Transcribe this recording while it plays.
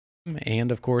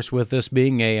And of course, with this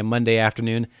being a Monday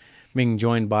afternoon, being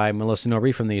joined by Melissa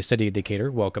Norby from the City of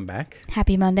Decatur. Welcome back.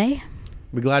 Happy Monday.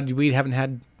 We're glad we haven't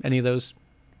had any of those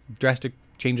drastic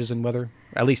changes in weather,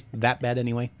 at least that bad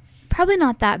anyway. Probably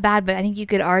not that bad, but I think you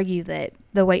could argue that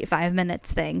the wait 5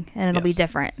 minutes thing, and it'll be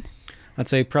different. I'd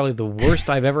say probably the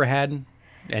worst I've ever had,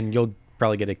 and you'll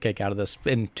probably get a kick out of this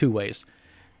in two ways.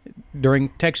 During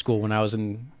tech school, when I was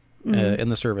in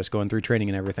the service, going through training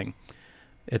and everything,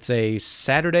 it's a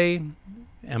Saturday.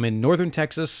 I'm in northern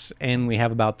Texas, and we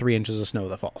have about 3 inches of snow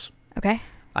that falls. Okay.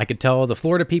 I could tell the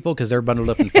Florida people because they're bundled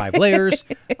up in 5 layers.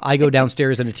 I go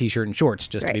downstairs in a T-shirt and shorts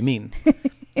just to be mean.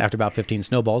 After about 15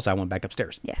 snowballs, I went back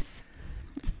upstairs. Yes.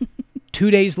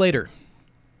 2 days later,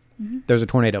 there's a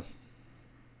tornado.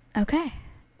 Okay.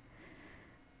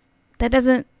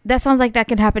 That sounds like that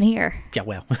can happen here. Yeah,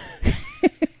 well.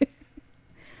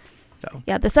 So.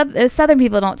 Yeah, the southern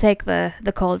people don't take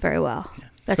the cold very well. Yeah.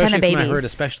 They're kind of babies. Especially, I heard,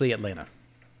 especially Atlanta.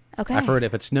 Okay. I've heard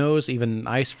if it snows, even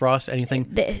ice, frost, anything.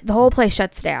 The whole place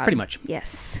shuts down. Pretty much.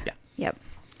 Yes. Yeah. Yep.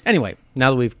 Anyway, now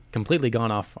that we've completely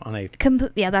gone off on a...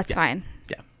 that's fine.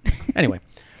 Yeah. Anyway,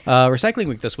 recycling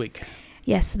week this week.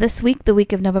 Yes, this week, the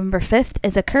week of November 5th,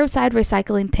 is a curbside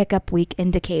recycling pickup week in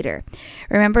Decatur.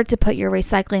 Remember to put your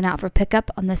recycling out for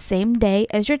pickup on the same day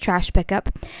as your trash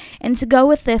pickup. And to go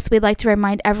with this, we'd like to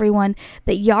remind everyone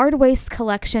that yard waste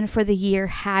collection for the year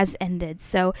has ended.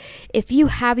 So if you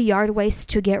have yard waste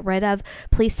to get rid of,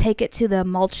 please take it to the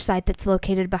mulch site that's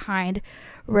located behind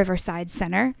Riverside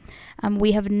Center.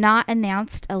 We have not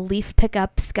announced a leaf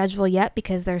pickup schedule yet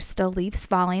because there's still leaves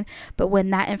falling, but when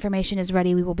that information is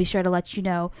ready, we will be sure to let you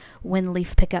know when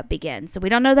leaf pickup begins. So we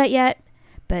don't know that yet,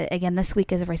 but again, this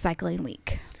week is a recycling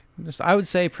week. I would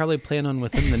say probably plan on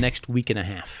within the next week and a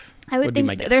half. I would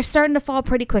think they're starting to fall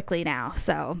pretty quickly now,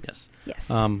 so. Yes.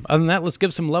 Other than that, let's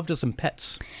give some love to some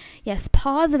pets. Yes,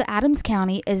 Paws of Adams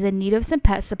County is in need of some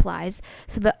pet supplies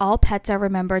so that all pets are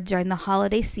remembered during the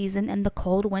holiday season and the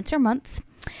cold winter months.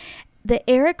 The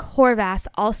Eric Horvath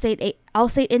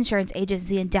Allstate Insurance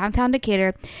Agency in downtown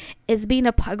Decatur is being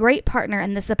a great partner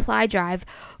in the supply drive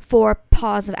for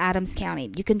Paws of Adams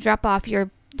County. You can drop off your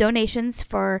donations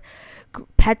for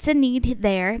pets in need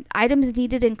there. Items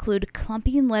needed include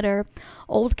clumping litter,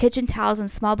 old kitchen towels,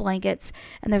 and small blankets.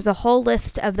 And there's a whole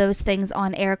list of those things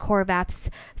on Eric Horvath's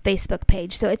Facebook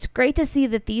page. So it's great to see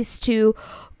that these two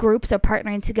groups are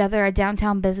partnering together, a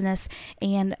downtown business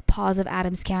and Paws of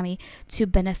Adams County, to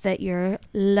benefit your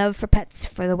love for pets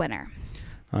for the winter.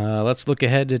 Let's look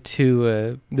ahead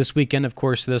to this weekend, of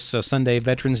course, this Sunday,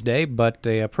 Veterans Day, but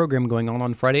a program going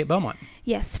on Friday at Belmont.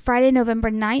 Yes, Friday, November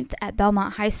 9th at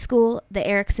Belmont High School, the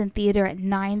Erickson Theater at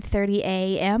 9:30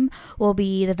 a.m. will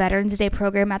be the Veterans Day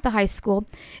program at the high school.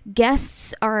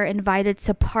 Guests are invited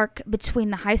to park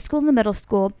between the high school and the middle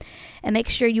school, and make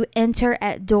sure you enter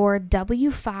at door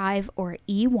W5 or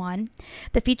E1.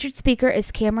 The featured speaker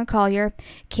is Cameron Collier.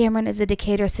 Cameron is a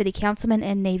Decatur City Councilman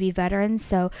and Navy veteran,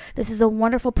 so this is a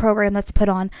wonderful program that's put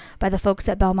on by the folks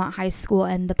at Belmont High School,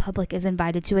 and the public is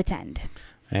invited to attend.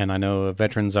 And I know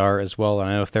veterans are as well.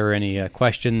 I know if there are any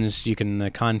questions, you can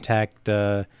contact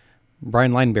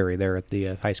Brian Lineberry there at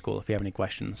the high school if you have any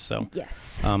questions. So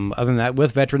yes. Other than that,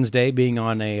 with Veterans Day being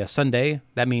on a Sunday,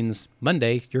 that means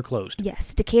Monday you're closed.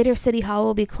 Yes, Decatur City Hall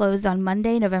will be closed on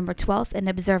Monday, November 12th in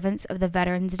observance of the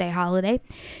Veterans Day holiday.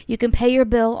 You can pay your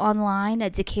bill online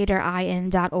at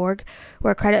decaturin.org,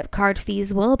 where credit card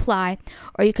fees will apply,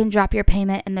 or you can drop your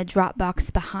payment in the drop box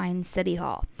behind City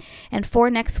Hall. And for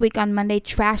next week on Monday,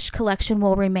 trash collection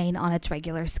will remain on its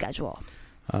regular schedule.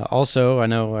 Also,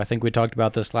 I think we talked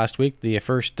about this last week, the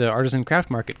first Artisan Craft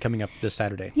Market coming up this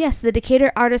Saturday. Yes, the Decatur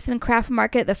Artisan Craft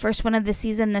Market, the first one of the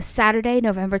season, this Saturday,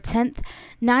 November 10th,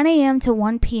 9 a.m. to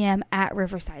 1 p.m. at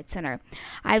Riverside Center.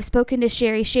 I've spoken to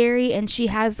Sherry, and she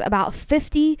has about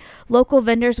 50 local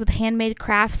vendors with handmade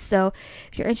crafts, so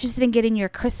if you're interested in getting your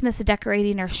Christmas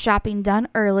decorating or shopping done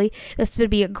early, this would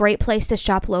be a great place to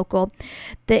shop local.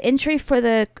 The entry for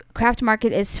the craft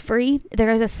market is free.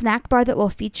 There is a snack bar that will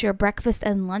feature breakfast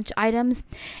and lunch items,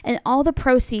 and all the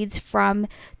proceeds from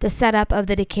the setup of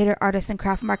the Decatur Artisan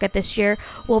Craft Market this year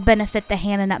will benefit the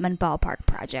Hannah Nutman Ballpark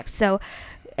project. So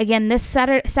again, this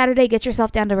Saturday, get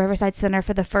yourself down to Riverside Center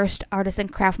for the first Artisan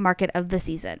Craft Market of the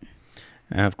season.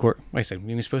 Of course. Wait a second,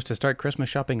 you're supposed to start Christmas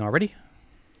shopping already?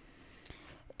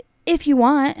 If you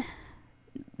want.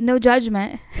 No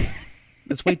judgment.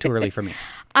 It's way too early for me.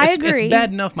 I agree. It's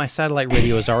bad enough my satellite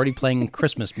radio is already playing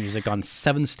Christmas music on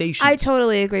 7 stations. I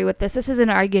totally agree with this. This is an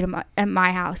argument at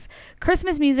my house.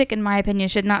 Christmas music, in my opinion,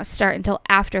 should not start until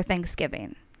after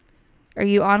Thanksgiving. Are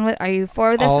you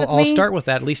for this with me? I'll start with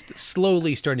that, at least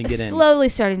slowly starting to get in. Slowly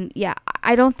starting, yeah.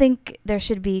 I don't think there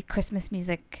should be Christmas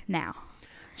music now.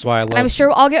 That's why I love. And I'm sure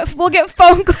we'll get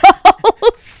phone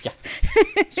calls. Yeah.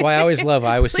 That's why I always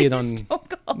see it on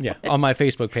on my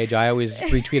Facebook page. I always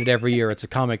retweet it every year. It's a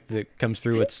comic that comes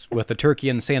through. It's with the turkey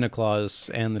and Santa Claus,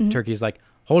 and the turkey's like,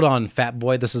 "Hold on, fat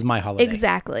boy, this is my holiday."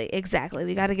 Exactly.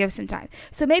 We got to give some time.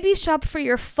 So maybe shop for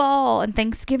your fall and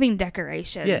Thanksgiving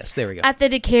decorations. Yes, there we go. At the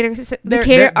Decatur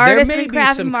There Artisan may be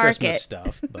Craft some Market. Christmas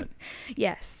stuff, but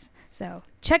yes. So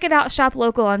check it out. Shop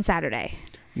local on Saturday.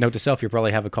 Note to self: you'll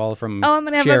probably have a call from. Oh, I'm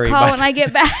gonna have Sherry a call when I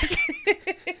get back.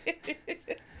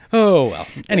 Oh well.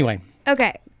 Anyway.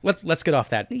 Okay. Let's get off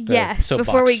that. Yes. Soapbox.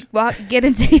 Before we get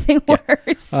into anything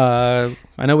worse. I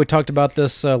know we talked about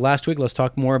this last week. Let's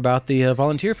talk more about the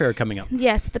volunteer fair coming up.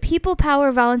 Yes, the People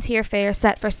Power Volunteer Fair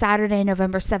set for Saturday,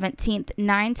 November 17th,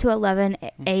 9 to 11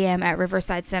 a.m. at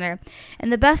Riverside Center.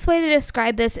 And the best way to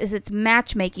describe this is it's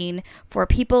matchmaking for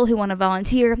people who want to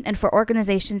volunteer and for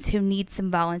organizations who need some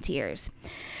volunteers.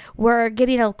 We're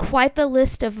getting quite the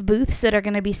list of booths that are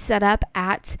going to be set up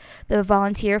at the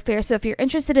volunteer fair. So if you're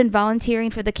interested in volunteering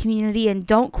for the community and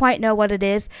don't quite know what it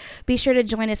is, be sure to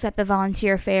join us at the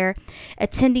volunteer fair.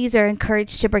 Attendees are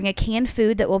encouraged to bring a canned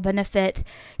food that will benefit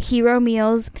Hero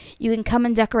Meals. You can come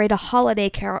and decorate a holiday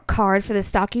card for the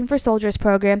Stocking for Soldiers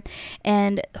program.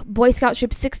 And Boy Scout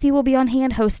Troop 60 will be on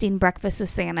hand hosting Breakfast with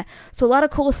Santa. So a lot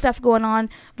of cool stuff going on.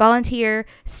 Volunteer,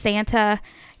 Santa,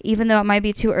 even though it might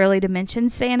be too early to mention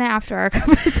Santa after our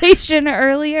conversation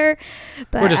earlier.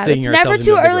 But we're just digging it's never ourselves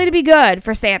too into early to be good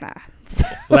for Santa. So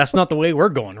well, that's not the way we're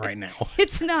going right now.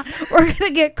 It's not. We're going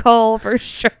to get coal for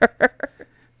sure.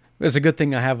 It's a good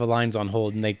thing I have the lines on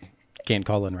hold and they can't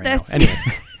call in right That's now. Anyway.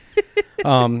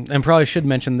 And probably should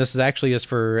mention this is actually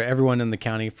for everyone in the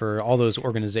county, for all those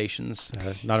organizations,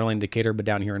 not only in Decatur but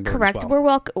down here in Bird Correct. as well. We're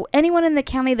welcome. Anyone in the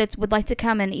county that would like to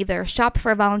come and either shop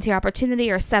for a volunteer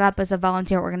opportunity or set up as a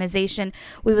volunteer organization,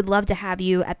 we would love to have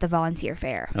you at the volunteer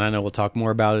fair. And I know we'll talk more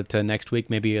about it next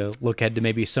week. Maybe a look ahead to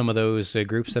maybe some of those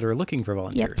groups that are looking for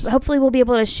volunteers. Yep. Hopefully we'll be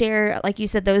able to share, like you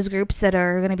said, those groups that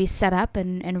are going to be set up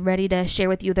and ready to share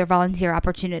with you their volunteer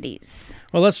opportunities.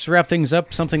 Well, let's wrap things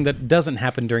up. Something that doesn't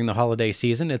happen during the holiday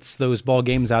season. It's those ball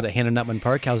games out at Hannah Nutman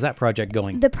Park. How's that project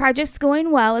going? The project's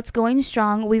going well. It's going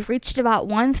strong. We've reached about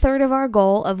 1/3 of our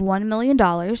goal of $1 million.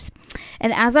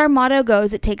 And as our motto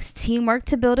goes, it takes teamwork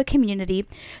to build a community.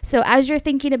 So as you're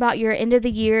thinking about your end of the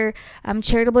year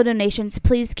charitable donations,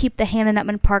 please keep the Hannah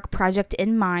Nutman Park project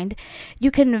in mind.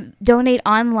 You can donate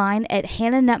online at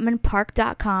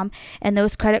hannanutmanpark.com and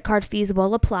those credit card fees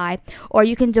will apply. Or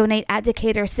you can donate at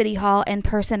Decatur City Hall in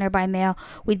person or by mail.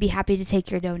 We'd be happy to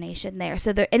take your donation there.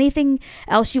 So anything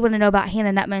else you want to know about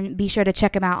Hannah Nutman, be sure to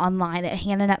check them out online at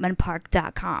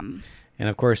hannanutmanpark.com. And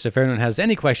of course, if anyone has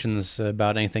any questions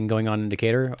about anything going on in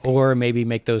Decatur, or maybe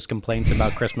make those complaints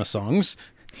about Christmas songs,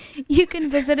 you can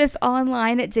visit us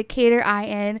online at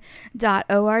decatorin.org.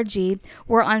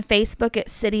 We're on Facebook at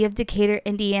City of Decatur,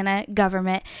 Indiana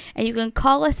Government. And you can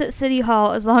call us at City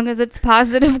Hall as long as it's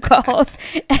positive calls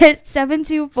at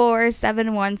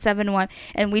 724-7171.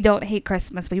 And we don't hate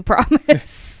Christmas, we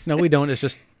promise. No, we don't. It's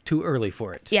just too early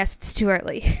for it. Yes, it's too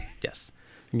early. Yes.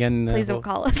 Again, please don't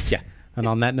call us. Yeah. And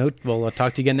on that note, we'll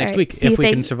talk to you again next right, week if we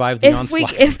can survive the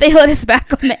onslaught. If they let us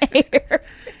back on the air.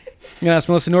 Yeah, that's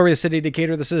Melissa Norby, the City of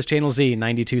Decatur. This is Channel Z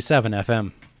 92.7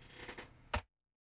 FM.